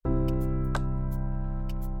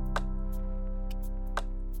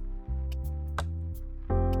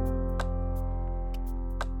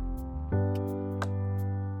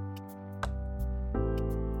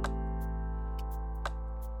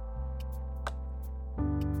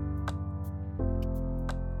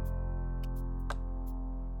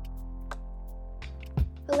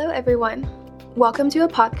Hello, everyone. Welcome to a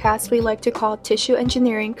podcast we like to call Tissue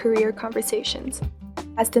Engineering Career Conversations.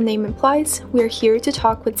 As the name implies, we're here to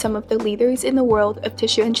talk with some of the leaders in the world of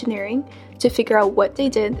tissue engineering to figure out what they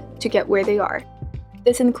did to get where they are.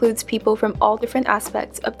 This includes people from all different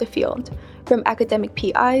aspects of the field, from academic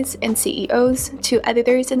PIs and CEOs to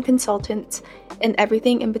editors and consultants, and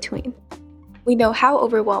everything in between. We know how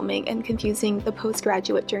overwhelming and confusing the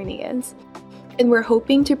postgraduate journey is, and we're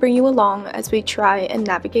hoping to bring you along as we try and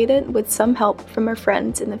navigate it with some help from our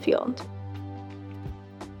friends in the field.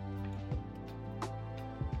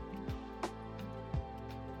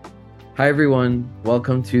 Hi everyone,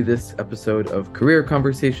 welcome to this episode of Career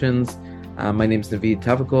Conversations. My name is Naveed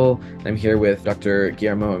Tavakol, and I'm here with Dr.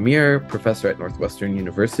 Guillermo Ameer, professor at Northwestern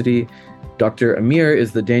University. Dr. Ameer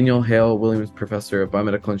is the Daniel Hale Williams Professor of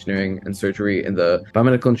Biomedical Engineering and Surgery in the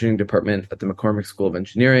Biomedical Engineering Department at the McCormick School of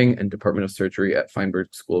Engineering and Department of Surgery at Feinberg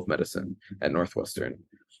School of Medicine at Northwestern.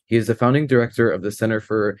 He is the founding director of the Center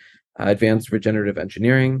for Advanced Regenerative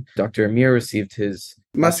Engineering. Dr. Ameer received his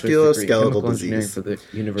musculoskeletal disease.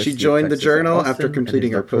 She joined the journal after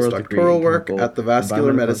completing her postdoctoral work at the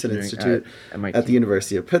Vascular Medicine Institute at the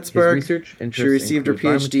University of Pittsburgh. She received her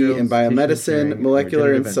PhD in biomedicine,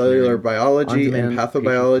 molecular and cellular biology, and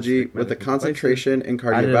pathobiology with a concentration in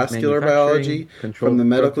cardiovascular biology from the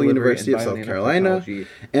Medical University of South Carolina,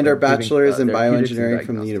 and her bachelor's in bioengineering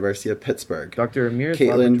from the University of Pittsburgh.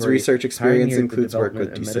 Caitlin's research experience includes work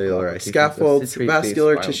with decellularized scaffolds,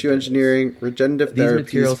 vascular tissue engineering, regenerative therapies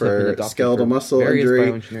for skeletal muscle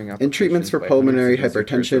injury, and treatments for pulmonary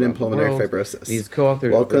hypertension and pulmonary fibrosis. He's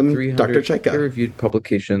co-authored Welcome, 300 Dr. Chaika. peer-reviewed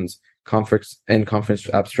publications, conference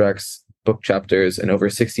abstracts, book chapters, and over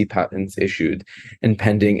 60 patents issued and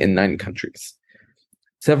pending in 9 countries.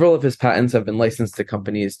 Several of his patents have been licensed to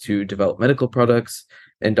companies to develop medical products,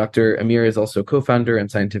 and Dr. Ameer is also co-founder and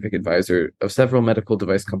scientific advisor of several medical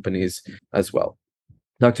device companies as well.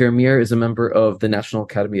 Dr. Ameer is a member of the National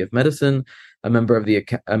Academy of Medicine, a member of the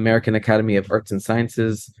American Academy of Arts and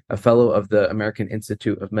Sciences, a fellow of the American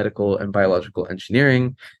Institute of Medical and Biological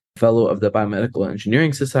Engineering, a fellow of the Biomedical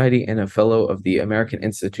Engineering Society, and a fellow of the American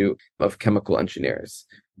Institute of Chemical Engineers.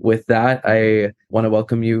 With that, I want to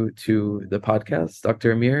welcome you to the podcast,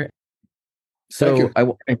 Dr. Ameer. So I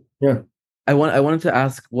wanted to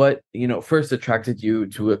ask what, first attracted you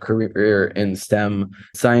to a career in STEM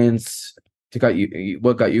science.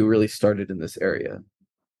 What got you really started in this area?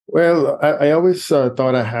 Well, I always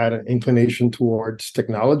thought I had an inclination towards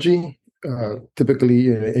technology, typically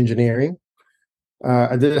in engineering.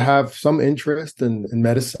 I did have some interest in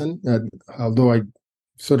medicine, although I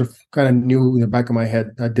sort of kind of knew in the back of my head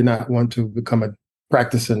I did not want to become a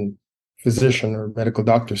practicing physician or medical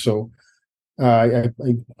doctor. So I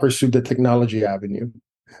pursued the technology avenue.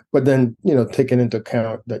 But then, taking into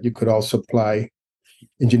account that you could also apply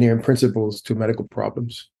engineering principles to medical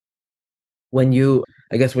problems. When you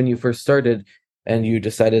first started and you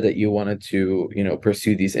decided that you wanted to,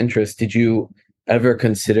 pursue these interests, did you ever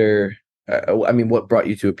consider, what brought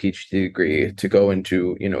you to a PhD degree to go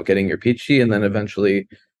into, getting your PhD and then eventually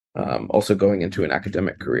also going into an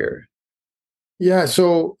academic career? Yeah,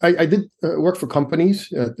 so I did work for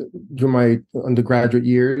companies during my undergraduate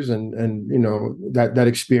years, and that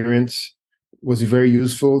experience was very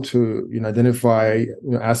useful to identify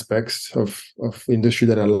aspects of industry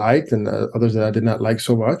that I liked and others that I did not like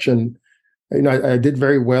so much. And I did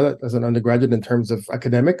very well as an undergraduate in terms of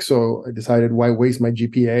academics. So I decided, why waste my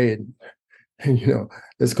GPA and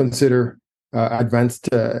let's consider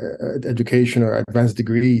advanced education or advanced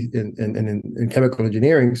degree in chemical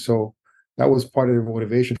engineering. So that was part of the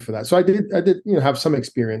motivation for that. So I did have some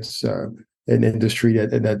experience in industry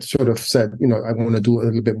that sort of said, I want to do a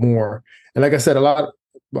little bit more. And like I said, a lot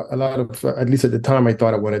of at least at the time, I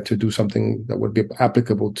thought I wanted to do something that would be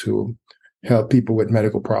applicable to help people with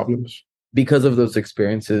medical problems. Because of those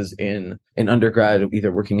experiences in undergrad,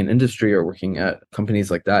 either working in industry or working at companies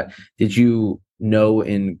like that, did you know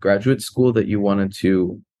in graduate school that you wanted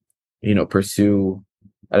to, pursue,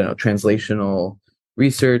 translational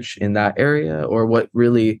research in that area? Or what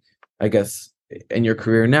really, I guess, in your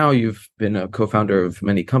career now, you've been a co-founder of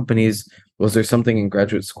many companies. Was there something in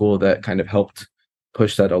graduate school that kind of helped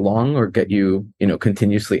push that along or get you,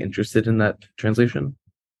 continuously interested in that translation?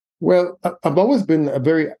 Well, I've always been a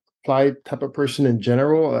very applied type of person in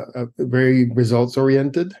general, very results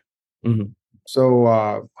oriented. Mm-hmm.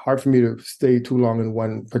 So hard for me to stay too long in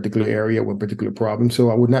one particular area, one particular problem. So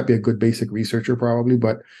I would not be a good basic researcher probably,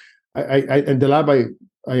 but and the lab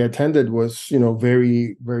I attended was,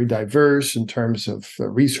 very, very diverse in terms of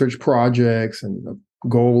research projects and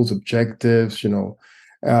goals, objectives,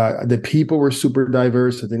 The people were super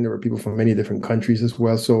diverse. I think there were people from many different countries as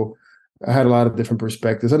well. So I had a lot of different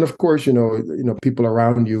perspectives. And of course, people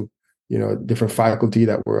around you, different faculty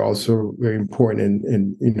that were also very important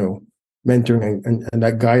in mentoring and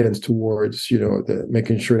that guidance towards,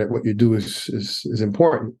 making sure that what you do is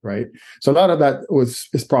important, right? So a lot of that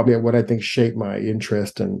is probably what I think shaped my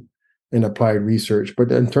interest in applied research.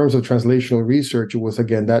 But in terms of translational research, it was,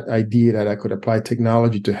 again, that idea that I could apply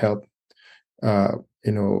technology to help,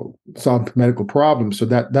 solve medical problems. So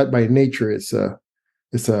that by nature is a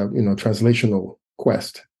translational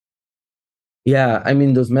quest. Yeah, I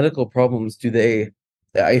mean, those medical problems,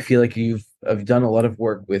 I feel like I've done a lot of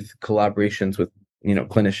work with collaborations with,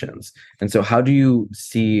 clinicians. And so how do you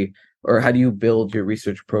build your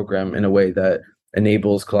research program in a way that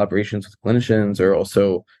enables collaborations with clinicians, or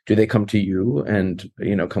also do they come to you and,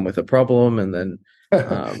 come with a problem, and then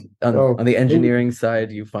on the engineering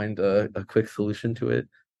side, you find a quick solution to it?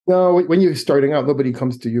 No, when you're starting out, nobody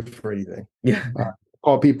comes to you for anything. Yeah.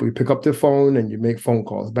 Call people, you pick up the phone and you make phone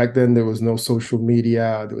calls. Back then, there was no social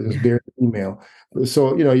media, there was barely email.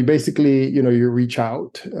 So, you basically, you reach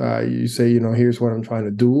out, you say, here's what I'm trying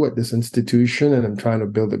to do at this institution, and I'm trying to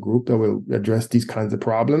build a group that will address these kinds of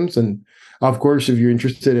problems. And of course, if you're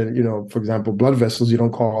interested in, for example, blood vessels, you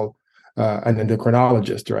don't call an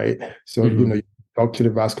endocrinologist, right? So, you talk to the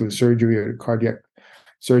vascular surgery or cardiac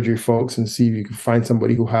surgery folks and see if you can find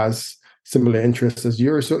somebody who has similar interests as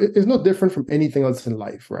yours. So it's no different from anything else in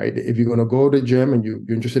life, right? If you're going to go to the gym and you're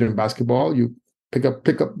interested in basketball, you pick up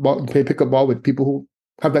ball with people who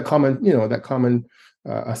have that common,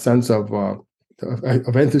 a sense of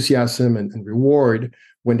enthusiasm and reward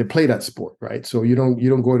when they play that sport, right? So you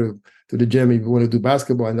don't go to the gym if you want to do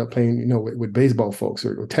basketball and end up playing, with baseball folks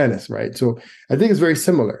or tennis, right? So I think it's very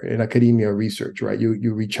similar in academia or research, right?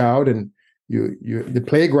 You reach out and the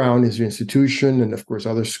playground is your institution, and of course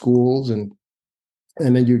other schools, and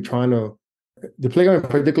then you're trying to, the playground in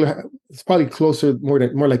particular, it's probably closer,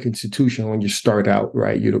 more like institution when you start out,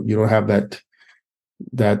 right? You don't have that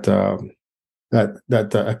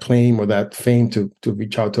acclaim or that fame to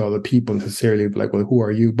reach out to other people necessarily, like, well, who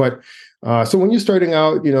are you? But so when you're starting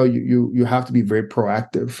out, you have to be very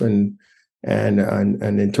proactive and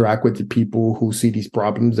interact with the people who see these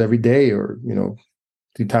problems every day, or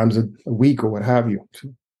 2 times a week, or what have you.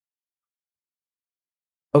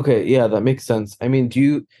 Okay, yeah, that makes sense. I mean,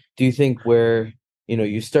 do you think where,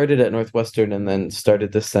 you started at Northwestern and then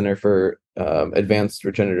started the Center for Advanced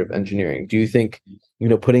Regenerative Engineering, do you think,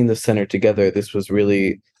 putting the center together, this was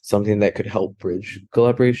really something that could help bridge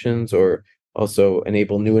collaborations, or also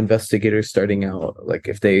enable new investigators starting out, like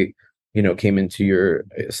if they, came into your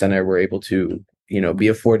center, were able to, be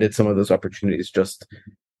afforded some of those opportunities just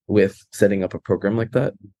with setting up a program like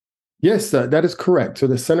that? Yes, that is correct. So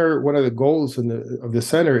the center, one of the goals of the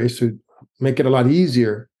center is to make it a lot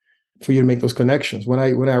easier for you to make those connections. When I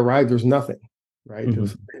arrived, there's nothing, right? Mm-hmm.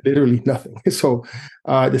 There's literally nothing. So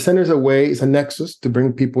the center is it's a nexus to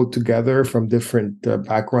bring people together from different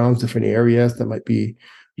backgrounds, different areas that might be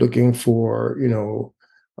looking for,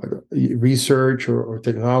 research or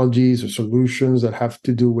technologies or solutions that have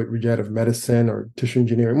to do with regenerative medicine or tissue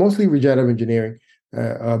engineering, mostly regenerative engineering.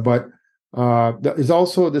 But that is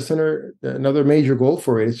also the center. Another major goal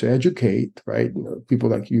for it is to educate, right? People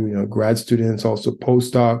like you, grad students, also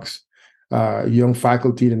postdocs, young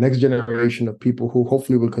faculty, the next generation of people who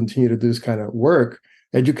hopefully will continue to do this kind of work,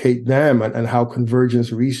 educate them and how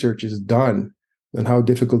convergence research is done and how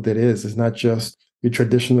difficult it is. It's not just your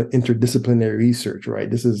traditional interdisciplinary research, right?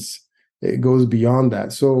 It goes beyond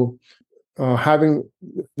that. So having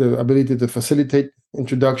the ability to facilitate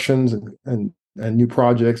introductions and new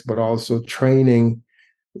projects, but also training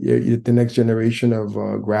the next generation of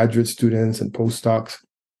graduate students and postdocs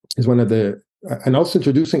is one of and also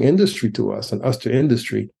introducing industry to us and us to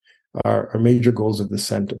industry are major goals of the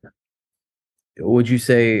center. Would you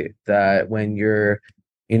say that when you're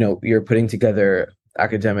putting together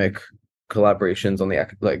academic collaborations on the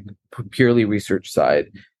purely research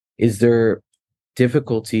side, is there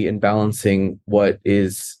difficulty in balancing what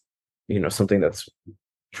is, something that's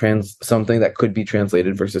something that could be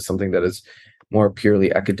translated versus something that is more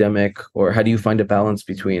purely academic? Or how do you find a balance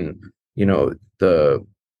between, the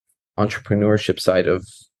entrepreneurship side of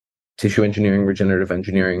tissue engineering, regenerative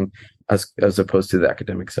engineering, as opposed to the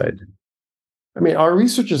academic side? I mean, our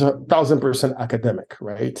research is 1,000% academic,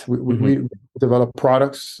 right? We develop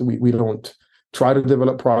products. We don't try to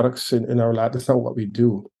develop products in our lab. That's not what we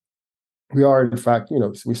do. We are, in fact,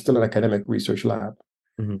 we're still an academic research lab.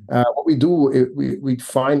 Mm-hmm. What we do, we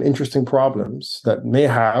find interesting problems that may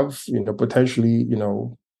have, potentially,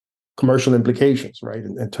 commercial implications, right,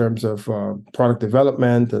 in terms of product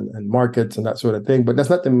development and markets and that sort of thing. But that's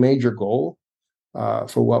not the major goal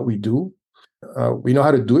for what we do. We know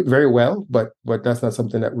how to do it very well, but that's not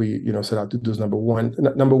something that we set out to do as number one.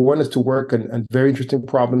 Number one is to work on very interesting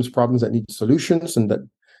problems that need solutions, and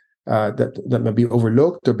that may be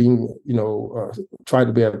overlooked or being tried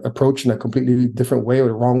to be approached in a completely different way or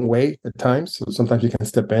the wrong way at times. So sometimes you can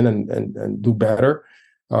step in and do better.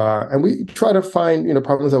 And we try to find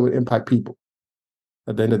problems that would impact people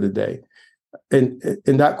at the end of the day. And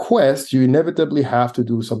in that quest, you inevitably have to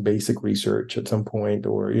do some basic research at some point,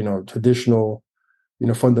 or traditional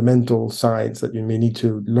fundamental science that you may need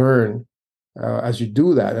to learn as you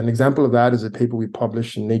do that. An example of that is a paper we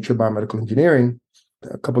published in Nature Biomedical Engineering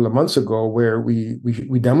a couple of months ago, where we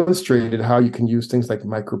demonstrated how you can use things like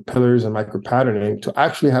micropillars and micropatterning to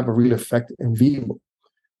actually have a real effect in vivo.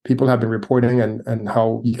 People have been reporting and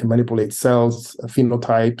how you can manipulate cells,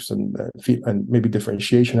 phenotypes, and maybe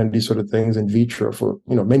differentiation and these sort of things in vitro for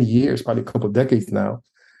many years, probably a couple of decades now.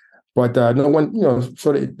 But no one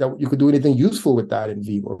sort of that you could do anything useful with that in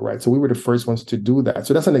vivo, right? So we were the first ones to do that.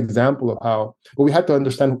 So that's an example of how. But we had to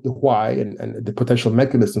understand the why and the potential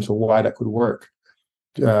mechanisms of why that could work.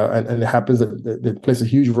 And it happens that it plays a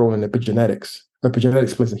huge role in epigenetics.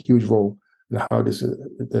 Epigenetics plays a huge role in how these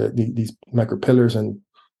micropillars and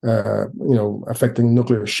affecting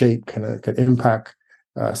nuclear shape can impact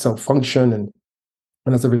cell function, and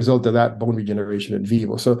as a result of that, bone regeneration in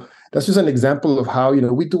vivo. So that's just an example of how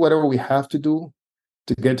we do whatever we have to do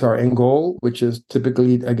to get to our end goal, which is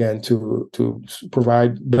typically, again, to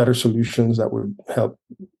provide better solutions that would help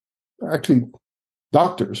actually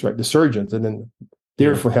doctors, right, the surgeons, and then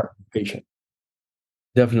therefore help the patient.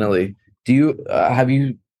 Definitely. Do you have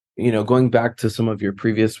you going back to some of your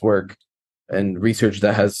previous work and research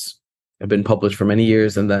that has been published for many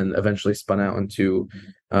years and then eventually spun out into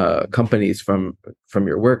companies from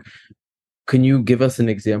your work, can you give us an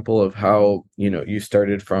example of how you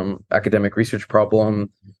started from academic research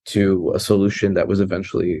problem to a solution that was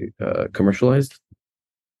eventually commercialized?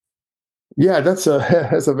 Yeah, that's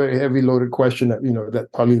a very heavy loaded question that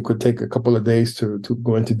that probably could take a couple of days to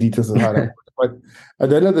go into details of how that works. But at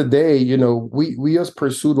the end of the day, we just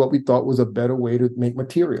pursued what we thought was a better way to make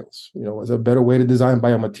materials. Was a better way to design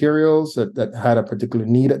biomaterials that had a particular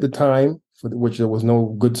need at the time, for which there was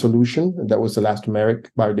no good solution. And that was elastomeric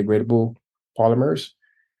biodegradable polymers,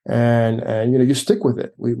 and you stick with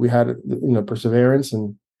it. We had perseverance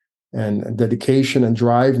and dedication and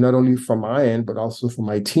drive, not only from my end but also from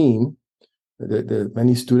my team. The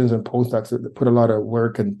many students and postdocs that put a lot of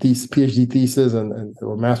work and PhD thesis and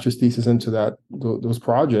or master's thesis into those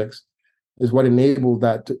projects is what enabled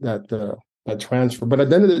that transfer. But at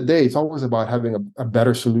the end of the day, it's always about having a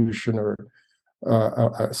better solution or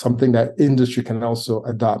something that industry can also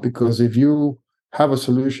adopt. Because if you have a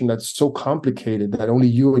solution that's so complicated that only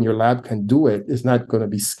you and your lab can do it, it's not going to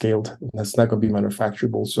be scaled. That's not going to be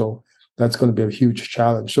manufacturable. So that's going to be a huge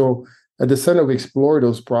challenge. So at the center, we explore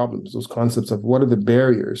those problems, those concepts of what are the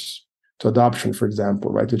barriers to adoption, for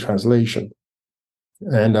example, right, to translation.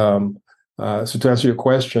 And so to answer your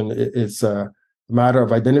question, it's a matter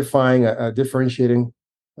of identifying a differentiating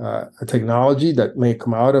a technology that may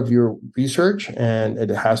come out of your research, and it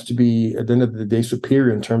has to be, at the end of the day,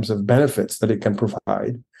 superior in terms of benefits that it can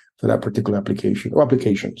provide for that particular application or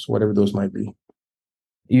applications, whatever those might be.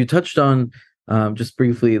 You touched on just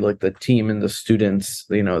briefly, like the team and the students,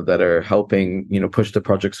 that are helping, push the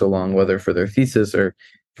projects along, whether for their thesis or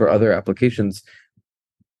for other applications.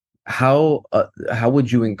 How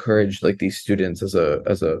would you encourage like these students as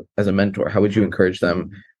a mentor? How would you encourage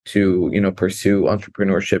them to, pursue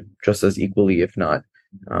entrepreneurship just as equally, if not,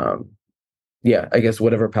 I guess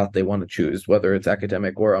whatever path they want to choose, whether it's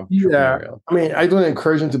academic or entrepreneurial? Yeah, I mean, I don't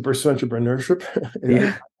encourage them to pursue entrepreneurship.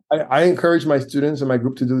 Yeah. I encourage my students and my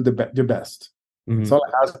group to do their best. Mm-hmm. That's all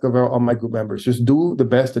I ask of all my group members. Just do the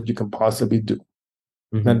best that you can possibly do.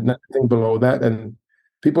 Mm-hmm. Nothing below that. And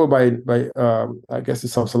people by I guess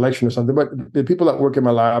it's self-selection or something, but the people that work in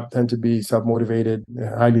my lab tend to be self-motivated,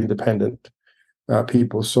 highly independent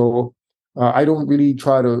people. So I don't really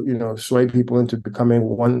try to, sway people into becoming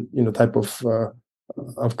one, type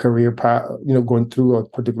of career path, going through a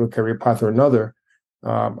particular career path or another.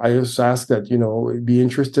 I just ask that, be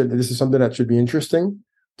interested. This is something that should be interesting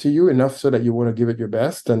to you enough so that you want to give it your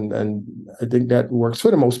best. And I think that works for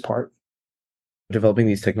the most part. Developing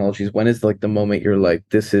these technologies, when is like the moment you're like,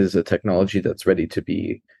 this is a technology that's ready to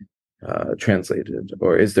be translated?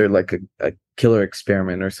 Or is there like a killer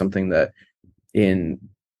experiment or something that in,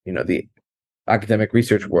 the academic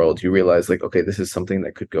research world, you realize like, okay, this is something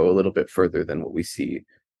that could go a little bit further than what we see?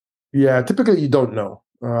 Yeah, typically you don't know.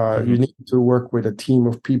 You need to work with a team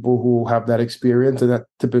of people who have that experience, and that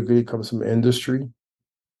typically comes from industry.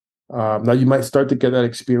 Now, you might start to get that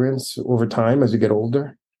experience over time as you get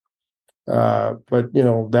older. But,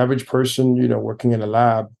 the average person, working in a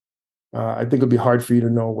lab, I think it'd be hard for you to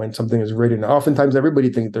know when something is ready. Now, oftentimes, everybody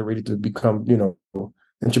thinks they're ready to become,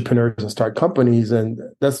 entrepreneurs and start companies. And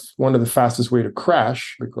that's one of the fastest way to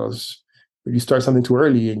crash, because if you start something too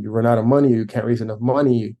early and you run out of money, you can't raise enough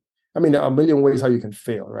money. I mean, there are a million ways how you can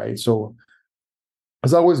fail, right? So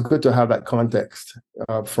it's always good to have that context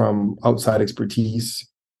from outside expertise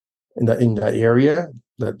in that area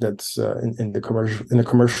that's in the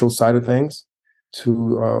commercial side of things,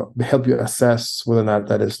 to help you assess whether or not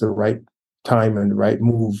that is the right time and the right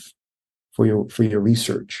move for your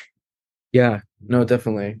research. Yeah, no,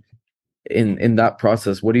 definitely. In that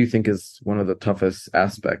process, what do you think is one of the toughest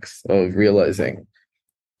aspects of realizing,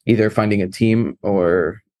 either finding a team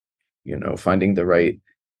or finding the right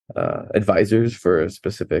advisors for a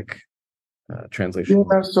specific translation?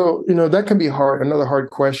 Yeah, so that can be hard. Another hard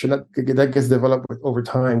question that gets developed over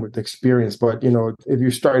time with experience. But if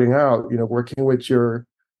you're starting out, working with your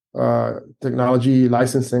technology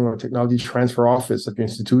licensing or technology transfer office of your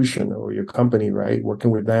institution or your company, right?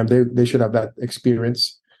 Working with them, they should have that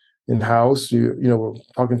experience in house.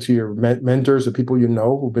 Talking to your mentors or people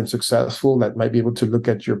who've been successful, that might be able to look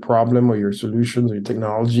at your problem or your solutions or your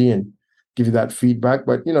technology and give you that feedback.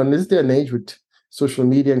 But in this day and age with social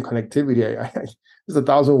media and connectivity, there's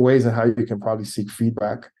 1,000 ways in how you can probably seek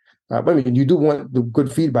feedback. I mean, you do want the good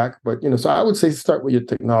feedback, but so I would say start with your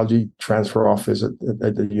technology transfer office at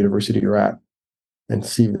the university you're at, and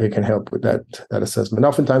see if they can help with that assessment.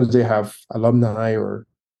 Oftentimes they have alumni or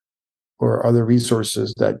other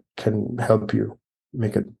resources that can help you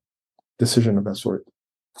make a decision of that sort.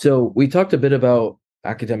 So we talked a bit about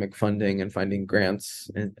academic funding and finding grants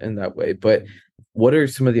in that way, but what are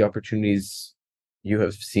some of the opportunities you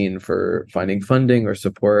have seen for finding funding or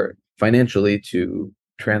support financially to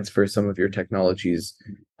transfer some of your technologies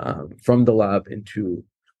from the lab into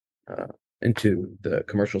the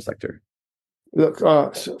commercial sector? Look,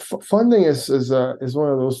 funding is one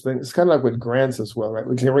of those things. It's kind of like with grants as well, right?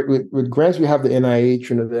 With grants, we have the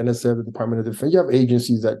NIH and the NSF, the Department of Defense. You have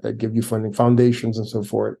agencies that give you funding, foundations and so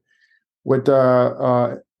forth. With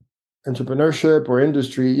entrepreneurship or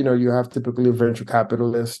industry, you have typically venture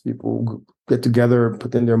capitalists. People get together,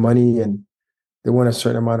 put in their money, and they want a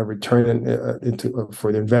certain amount of return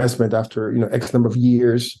for the investment after X number of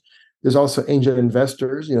years. There's also angel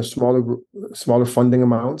investors, smaller funding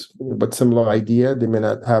amounts, but similar idea. They may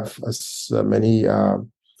not have as many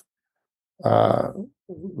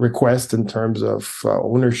requests in terms of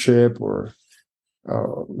ownership, or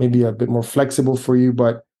maybe a bit more flexible for you.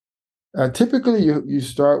 But typically, you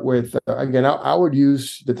start with, again, I would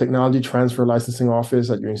use the Technology Transfer Licensing Office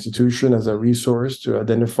at your institution as a resource to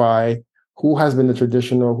identify who have been the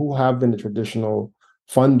traditional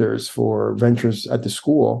funders for ventures at the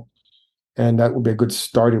school. And that would be a good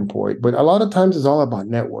starting point. But a lot of times it's all about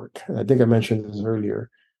network. And I think I mentioned this earlier.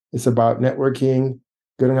 It's about networking,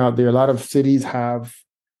 getting out there. A lot of cities have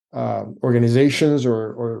organizations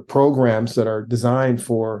or programs that are designed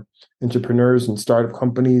for entrepreneurs and startup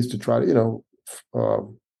companies to try to,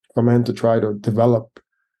 to try to develop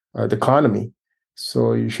the economy.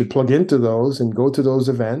 So you should plug into those and go to those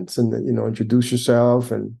events and, introduce yourself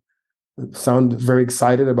and sound very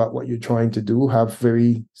excited about what you're trying to do, have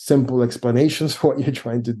very simple explanations for what you're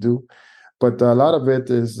trying to do. But a lot of it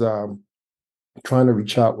is trying to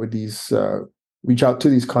reach out to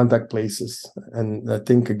these contact places. And I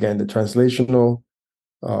think, again, the translational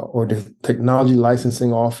or the technology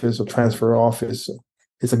licensing office or transfer office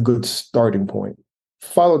is a good starting point,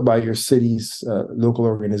 followed by your city's local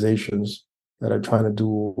organizations that are trying to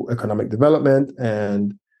do economic development.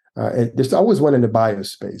 And there's always one in the bio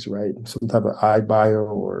space, right? Some type of iBio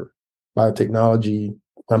or biotechnology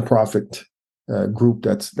nonprofit group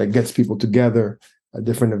that gets people together at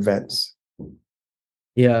different events.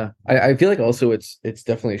 Yeah, I feel like also it's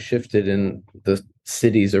definitely shifted in the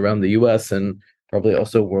cities around the US and probably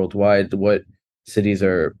also worldwide, what cities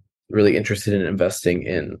are really interested in investing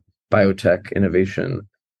in biotech innovation.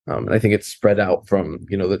 And I think it's spread out from,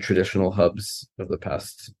 the traditional hubs of the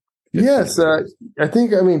past. Yes, I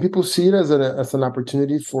think, people see it as an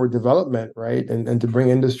opportunity for development, right? And to bring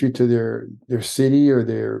industry to their city or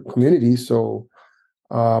their community. So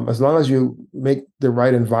as long as you make the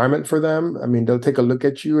right environment for them, they'll take a look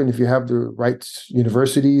at you. And if you have the right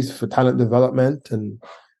universities for talent development and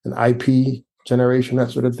IP generation,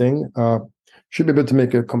 that sort of thing, should be able to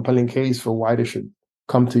make a compelling case for why they should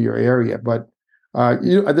come to your area. But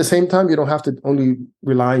at the same time, you don't have to only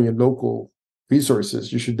rely on your local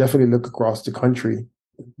resources, you should definitely look across the country,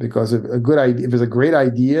 because if it's a great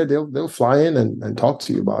idea, they'll fly in and talk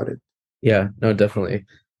to you about it. Yeah, no, definitely.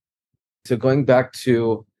 So going back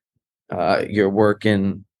to your work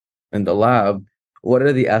in the lab, what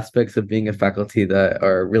are the aspects of being a faculty that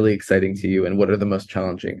are really exciting to you, and what are the most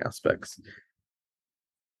challenging aspects?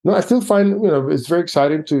 No, I still find, it's very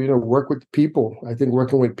exciting to, work with people. I think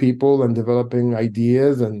working with people and developing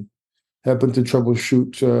ideas and helping to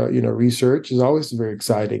troubleshoot, research is always very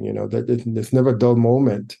exciting. That there's never a dull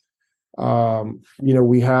moment.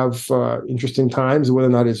 We have interesting times, whether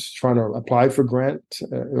or not it's trying to apply for grant,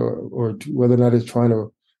 or whether or not it's trying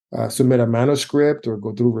to submit a manuscript or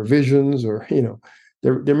go through revisions, or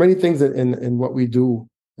there are many things in what we do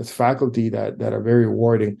as faculty that are very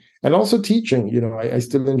rewarding. And also teaching. I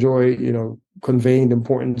still enjoy conveying the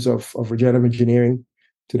importance of regenerative engineering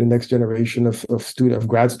to the next generation of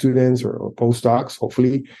grad students or postdocs,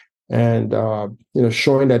 hopefully, and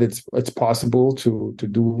showing that it's possible to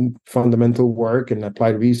do fundamental work and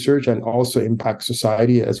applied research and also impact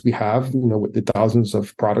society, as we have, with the thousands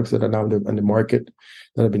of products that are now on the market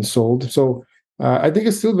that have been sold. So I think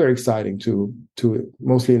it's still very exciting to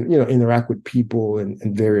mostly interact with people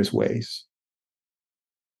in various ways.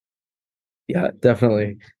 Yeah,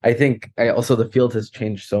 definitely. I think the field has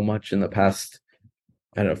changed so much in the past,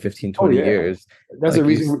 I don't know, 15, 20 years. That's the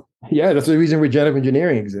reason. That's the reason regenerative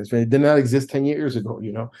engineering exists. Right? It did not exist 10 years ago.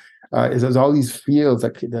 There's all these fields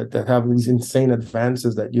that have these insane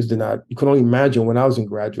advances that you could only imagine when I was in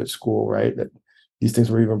graduate school, right? That these things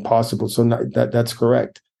were even possible. So that's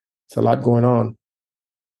correct. It's a lot going on.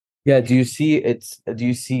 Yeah. Do you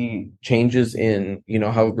see changes in,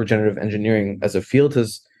 how regenerative engineering as a field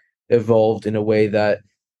has evolved in a way that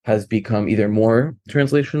has become either more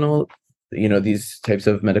translational, these types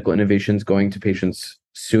of medical innovations going to patients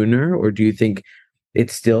sooner? Or do you think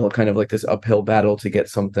it's still kind of like this uphill battle to get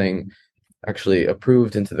something actually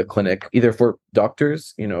approved into the clinic, either for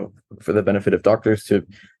doctors, for the benefit of doctors to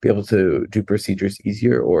be able to do procedures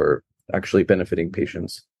easier, or actually benefiting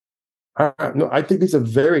patients? No, I think these are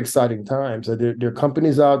very exciting times. There are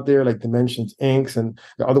companies out there like Dimensions Inc. and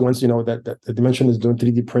the other ones, that Dimension is doing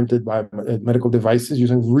 3D printed by medical devices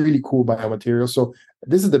using really cool biomaterials. So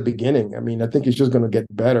this is the beginning. I mean, I think it's just going to get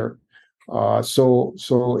better. So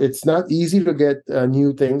it's not easy to get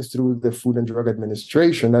new things through the Food and Drug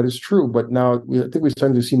Administration. That is true. But now I think we're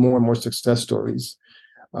starting to see more and more success stories.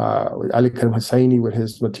 Ali Karim Hussaini with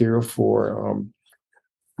his material for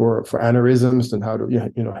aneurysms and how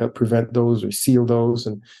to help prevent those or seal those.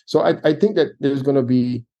 And so I think that there's going to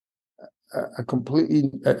be a completely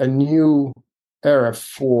new era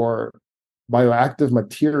for bioactive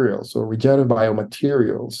materials or regenerative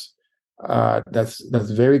biomaterials. That's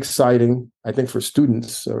very exciting, I think, for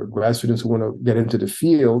students or grad students who want to get into the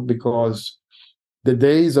field, because the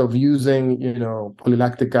days of using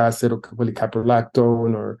polylactic acid or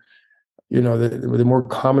polycaprolactone or the more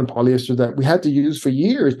common polyester that we had to use for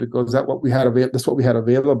years, because that's what we had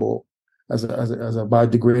available as a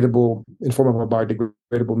biodegradable, in form of a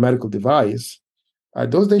biodegradable medical device.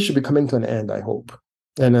 Those days should be coming to an end, I hope.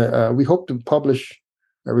 And we hope to publish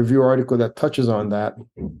a review article that touches on that,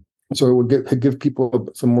 so it will give people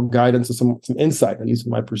some more guidance and some insight, at least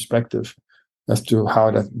in my perspective, as to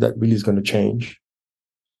how that really is going to change.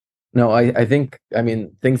 No, I think,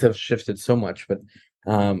 things have shifted so much, but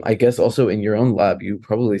I guess also in your own lab, you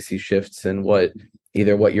probably see shifts in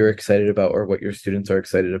either what you're excited about or what your students are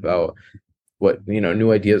excited about, what,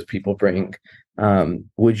 new ideas people bring.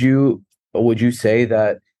 Would you say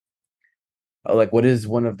that, what is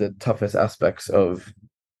one of the toughest aspects of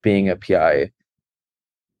being a PI?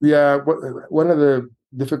 Yeah, one of the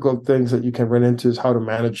difficult things that you can run into is how to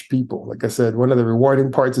manage people. Like I said, one of the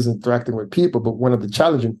rewarding parts is interacting with people, but one of the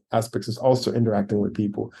challenging aspects is also interacting with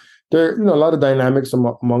people. There are a lot of dynamics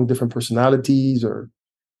among different personalities or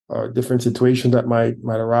different situations that might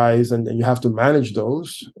arise, and you have to manage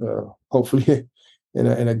those, hopefully in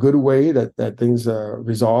a good way that things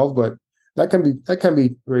resolve. But that can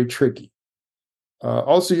be very tricky.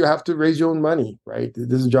 Also, you have to raise your own money, right?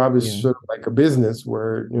 This job is sort of like a business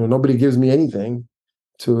where nobody gives me anything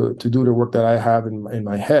to do the work that I have in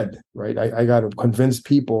my head, right? I got to convince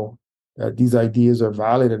people that these ideas are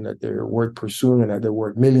valid and that they're worth pursuing and that they're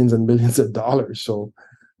worth millions and millions of dollars. So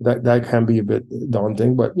that can be a bit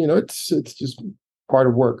daunting, but it's just part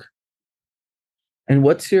of work. And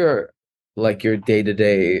what's your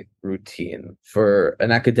day-to-day routine for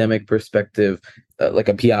an academic perspective, like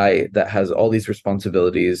a PI that has all these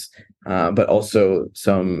responsibilities, but also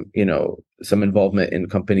some involvement in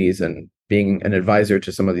companies and being an advisor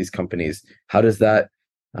to some of these companies? How does that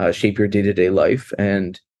shape your day-to-day life?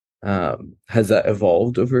 And Has that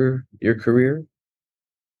evolved over your career?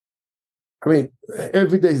 I mean,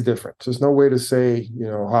 every day is different. There's no way to say,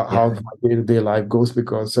 how my day-to-day life goes,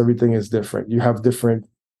 because everything is different. You have different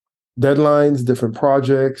deadlines, different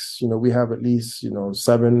projects. We have at least,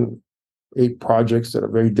 7, 8 projects that are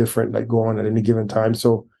very different, that go on at any given time.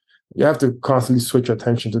 So you have to constantly switch your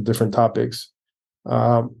attention to different topics.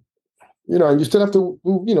 And you still have to,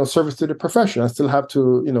 service to the profession. I still have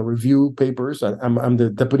to, review papers. I'm the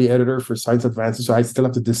deputy editor for Science Advances, so I still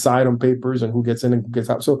have to decide on papers and who gets in and who gets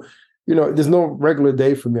out. So, there's no regular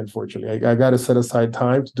day for me, unfortunately. I got to set aside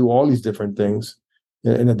time to do all these different things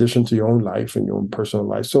in addition to your own life and your own personal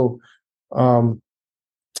life. So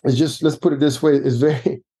it's just, let's put it this way,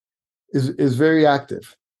 it's very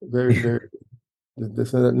active. Very, very,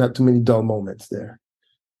 there's not too many dull moments there.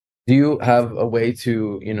 Do you have a way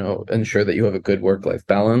to, ensure that you have a good work-life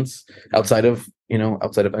balance outside of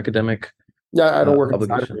academic? Yeah, I don't work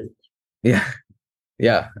outside of it.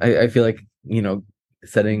 Yeah. I feel like,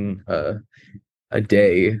 setting a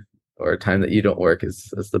day or a time that you don't work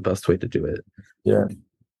is the best way to do it. Yeah.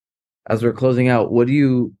 As we're closing out,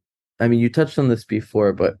 you touched on this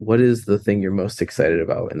before, but what is the thing you're most excited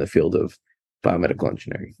about in the field of biomedical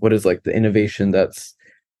engineering? What is like the innovation that's,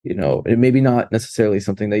 it maybe not necessarily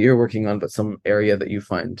something that you're working on, but some area that you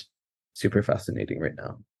find super fascinating right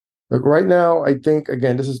now? Look, right now, I think,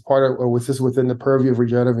 again, this is part of what's within the purview of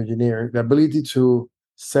regenerative engineering, the ability to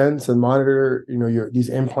sense and monitor, these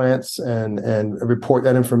implants and report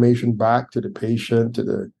that information back to the patient, to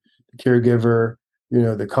the caregiver,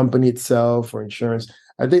 the company itself or insurance.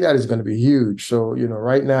 I think that is going to be huge. So,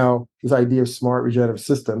 right now, this idea of smart regenerative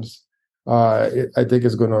systems, I think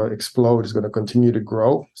is going to explode. It's going to continue to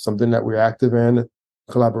grow, something that we're active in,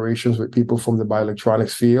 collaborations with people from the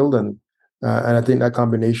bioelectronics field. And I think that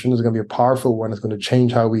combination is going to be a powerful one. It's going to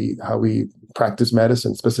change how we practice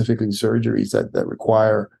medicine, specifically surgeries that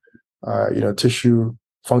require, tissue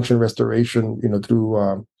function restoration,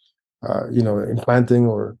 through, implanting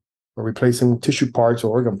or replacing tissue parts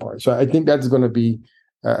or organ parts. So I think that's going to be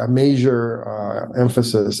a major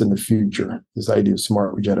emphasis in the future, this idea of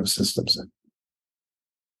smart regenerative systems.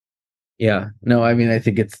 Yeah, no, I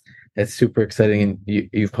think it's super exciting, and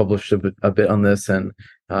you've published a bit on this, and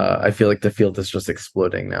I feel like the field is just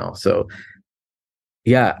exploding now. So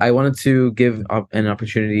yeah, I wanted to give an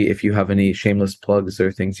opportunity if you have any shameless plugs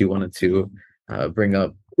or things you wanted to bring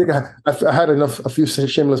up. I think I had a few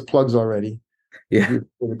shameless plugs already. Yeah,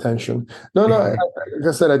 attention. No. Like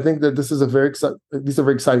I said, I think that these are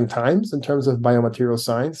very exciting times in terms of biomaterial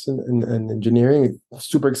science and engineering.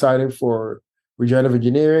 Super exciting for regenerative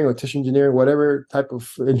engineering or tissue engineering, whatever type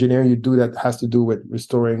of engineering you do that has to do with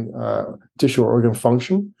restoring tissue or organ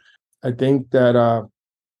function. I think that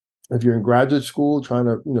if you're in graduate school trying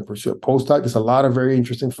to pursue a postdoc, there's a lot of very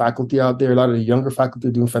interesting faculty out there. A lot of the younger faculty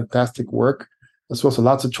are doing fantastic work, as well as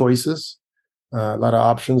lots of choices, a lot of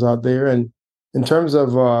options out there. And in terms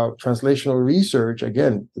of translational research,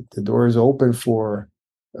 again, the door is open for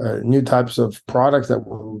new types of products that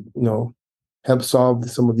will, help solve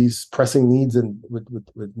some of these pressing needs and with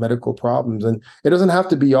medical problems. And it doesn't have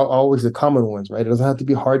to be always the common ones, right? It doesn't have to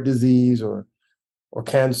be heart disease or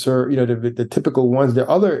cancer. The typical ones. There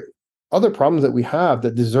are other problems that we have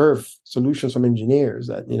that deserve solutions from engineers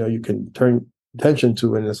that you can turn attention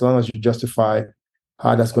to, and as long as you justify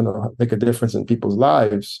how that's going to make a difference in people's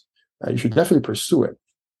lives, you should definitely pursue it.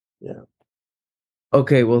 Yeah.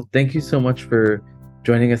 Okay. Well, thank you so much for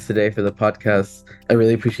joining us today for the podcast. I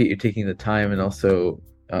really appreciate you taking the time and also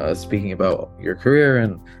speaking about your career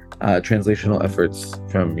and translational efforts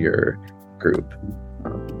from your group.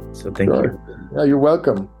 So thank you. Yeah, you're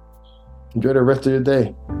welcome. Enjoy the rest of your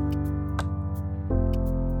day.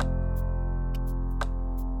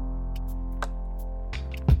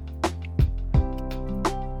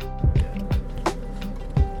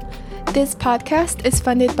 This podcast is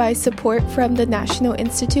funded by support from the National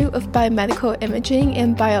Institute of Biomedical Imaging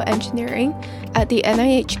and Bioengineering at the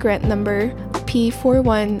NIH grant number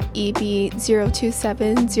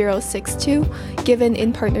P41EB027062, given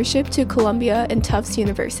in partnership to Columbia and Tufts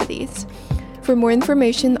Universities. For more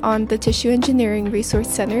information on the Tissue Engineering Resource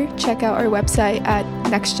Center, check out our website at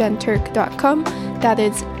nextgenterc.com. That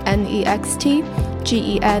is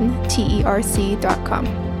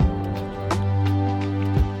NEXTGENTERC.com.